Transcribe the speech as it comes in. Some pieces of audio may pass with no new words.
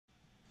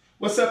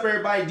What's up,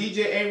 everybody?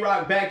 DJ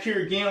A-roc back here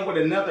again with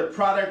another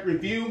product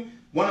review.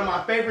 One of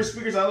my favorite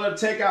speakers I love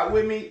to take out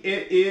with me,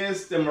 it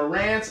is the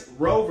Marantz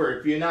Rover.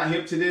 If you're not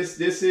hip to this,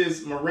 this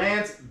is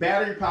Marantz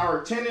battery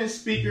powered 10-inch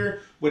speaker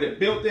with a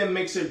built-in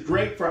mixer,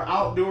 great for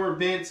outdoor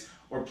events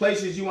or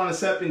places you want to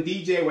set up and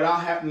DJ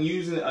without having to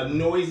use a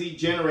noisy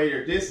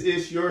generator. This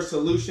is your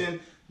solution,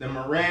 the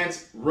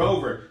Marantz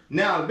Rover.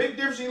 Now, the big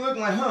difference, you're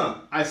looking like,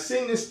 I've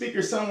seen this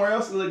speaker somewhere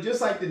else, it looked just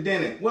like the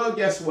Denon. Well,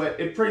 guess what?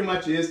 It pretty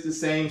much is the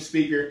same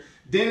speaker.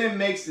 Denon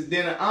makes the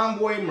Denon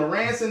Envoy.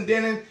 Marantz and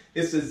Denon,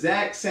 it's the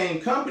exact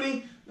same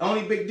company. The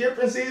only big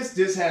difference is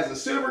this has a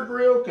silver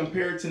grill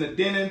compared to the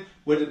Denon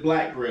with a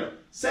black grill.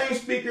 Same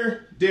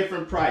speaker,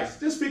 different price.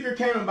 This speaker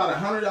came in about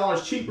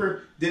 $100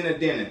 cheaper than the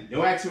Denon.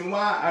 You'll ask me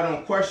why, I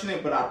don't question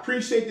it, but I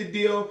appreciate the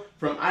deal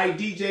from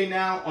iDJ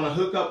Now on a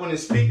hookup on the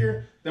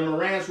speaker, the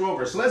Marantz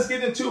Rover. So let's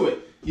get into it.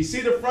 You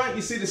see the front,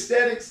 you see the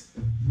aesthetics,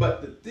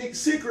 but the big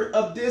secret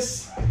of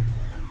this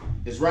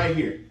is right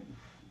here.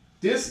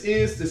 This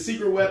is the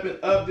secret weapon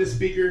of this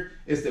speaker,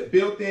 is the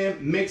built-in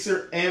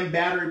mixer and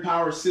battery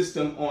power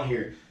system on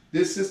here.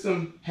 This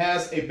system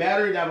has a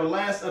battery that will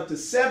last up to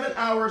 7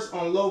 hours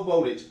on low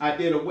voltage. I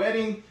did a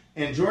wedding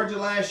in Georgia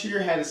last year,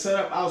 had it set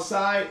up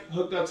outside,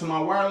 hooked up to my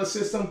wireless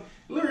system,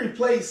 literally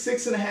played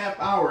 6.5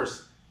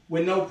 hours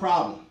with no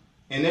problem.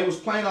 And it was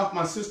playing off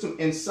my system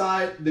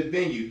inside the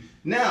venue.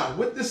 Now,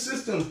 with the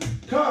system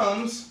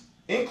comes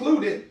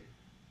included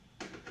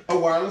a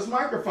wireless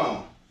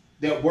microphone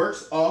that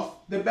works off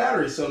the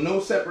battery. So no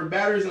separate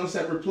batteries, no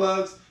separate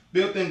plugs,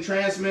 built-in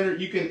transmitter.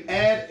 You can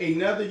add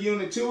another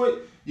unit to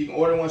it. You can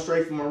order one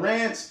straight from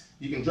Marantz.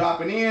 You can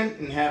drop it in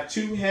and have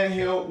two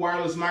handheld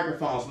wireless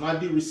microphones. When I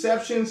do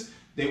receptions,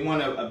 they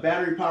want a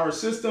battery powered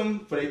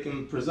system so they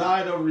can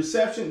preside over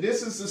reception.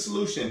 This is the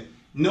solution.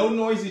 No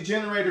noisy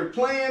generator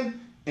playing,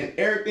 and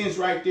everything's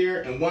right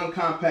there in one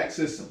compact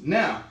system.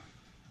 Now,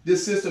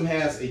 this system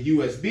has a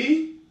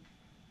USB,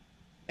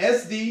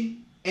 SD,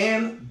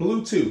 and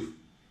Bluetooth.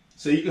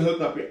 So you can hook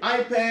up your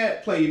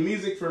iPad, play your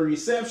music for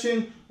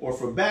reception or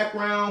for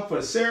background, for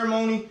the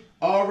ceremony,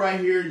 all right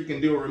here. You can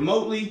do it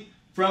remotely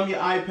from your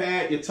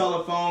iPad, your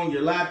telephone,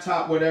 your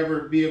laptop,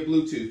 whatever, via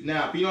Bluetooth.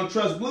 Now, if you don't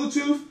trust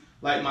Bluetooth,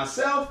 like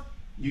myself,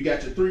 you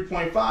got your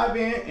 3.5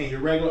 in and your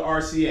regular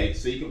RCA.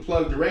 So you can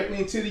plug directly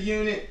into the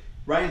unit,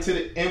 right into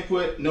the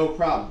input, no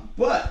problem.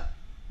 But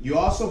you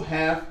also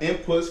have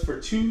inputs for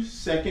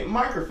 2-second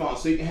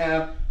microphones. So you can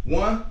have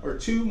 1 or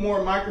 2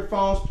 more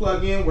microphones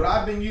plug in. What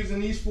I've been using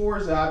these for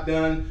is I've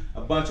done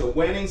a bunch of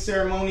wedding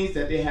ceremonies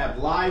that they have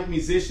live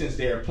musicians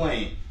there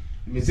playing.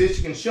 The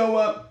musician can show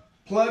up,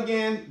 plug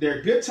in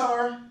their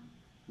guitar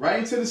right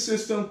into the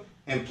system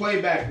and play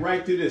back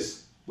right through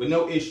this with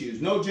no issues.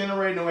 No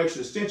generator, no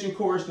extra extension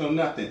cords, no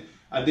nothing.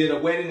 I did a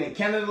wedding in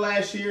Canada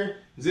last year.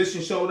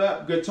 Musician showed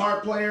up,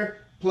 guitar player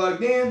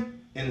plugged in,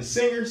 and the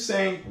singer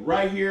sang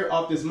right here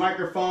off this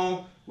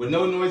microphone with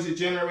no noisy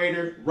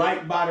generator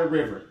right by the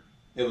river.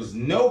 There was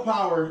no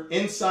power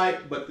in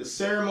sight, but the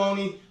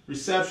ceremony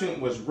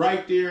reception was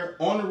right there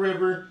on the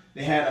river.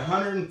 They had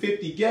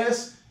 150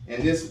 guests,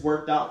 and this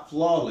worked out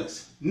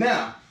flawless.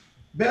 Now,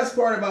 best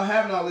part about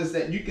having all this is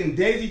that you can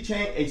daisy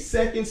chain a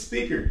second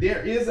speaker.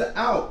 There is an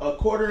out, a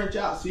 1/4 inch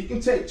out, so you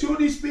can take 2 of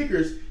these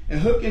speakers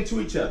and hook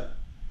into each other.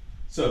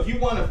 So if you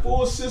want a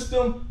full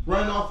system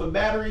running off a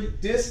battery,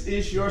 this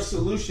is your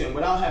solution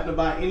without having to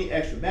buy any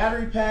extra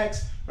battery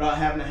packs, without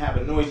having to have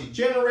a noisy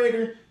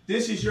generator.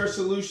 This is your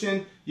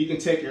solution. You can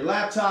take your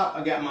laptop.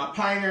 I got my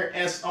Pioneer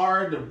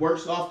SR that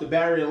works off the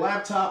battery of the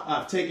laptop.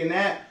 I've taken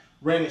that,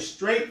 ran it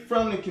straight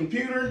from the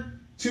computer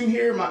to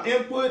here, my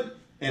input,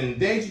 and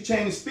daisy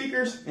chain the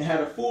speakers, and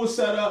had a full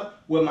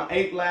setup with my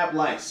 8 lab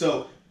lights.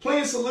 So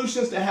plenty of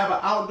solutions to have an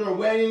outdoor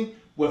wedding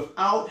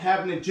without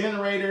having a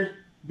generator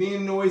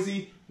being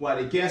noisy while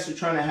the guests are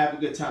trying to have a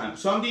good time.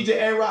 So I'm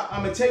DJ A-roc.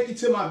 I'm going to take you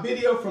to my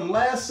video from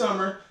last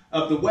summer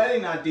of the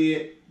wedding I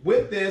did.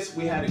 With this,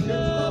 we had a good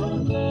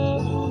time.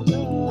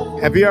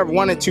 Have you ever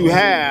wanted to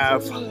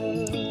have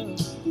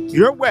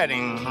your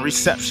wedding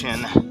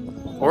reception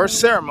or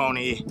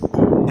ceremony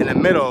in the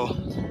middle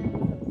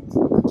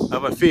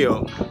of a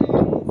field?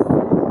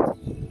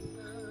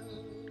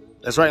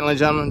 That's right, ladies and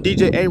gentlemen.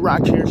 DJ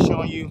A-roc here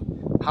showing you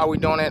how we're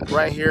doing it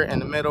right here in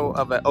the middle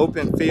of an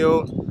open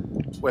field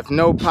with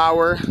no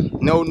power,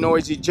 no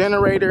noisy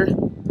generator,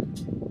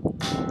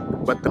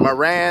 but the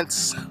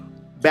Marantz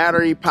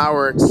battery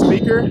powered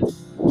speaker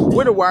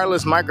with a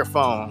wireless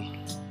microphone.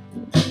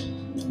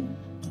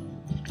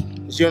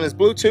 This unit is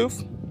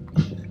Bluetooth,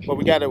 but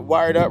we got it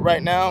wired up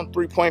right now,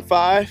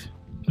 3.5.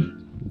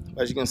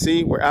 As you can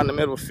see, we're out in the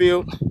middle of the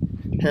field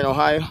here in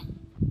Ohio.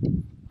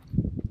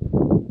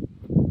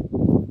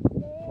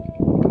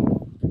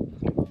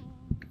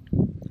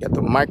 Got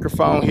the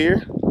microphone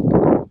here.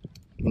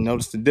 You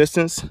notice the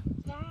distance.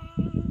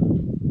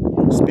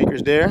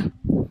 Speakers there.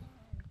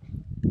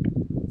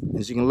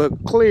 As you can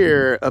look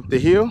clear up the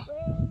hill,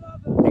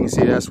 you can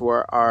see that's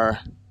where our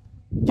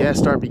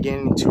guests are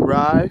beginning to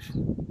arrive.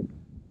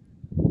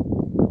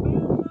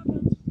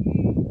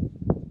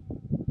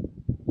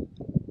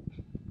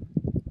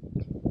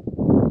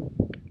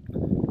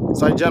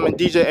 So, gentlemen,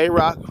 DJ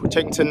A-roc, we're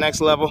taking it to the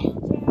next level.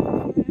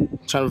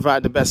 Trying to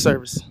provide the best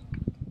service.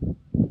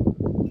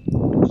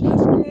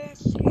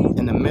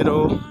 In the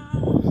middle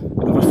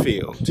of a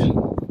field.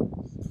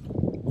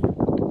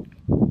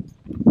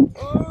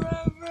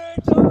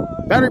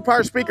 Battery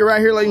powered speaker right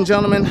here, ladies and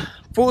gentlemen.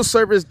 Full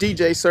service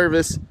DJ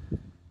service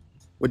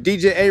with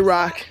DJ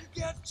A-roc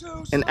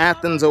in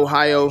Athens,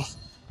 Ohio.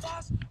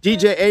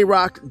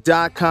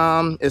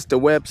 DJAroc.com is the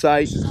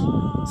website.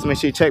 So make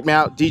sure you check me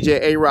out.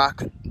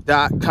 DJAroc.com.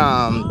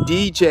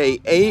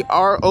 DJAROC.com.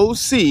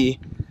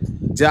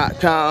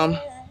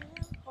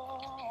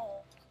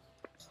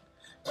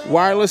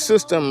 Wireless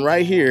system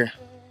right here,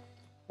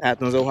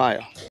 Athens, Ohio.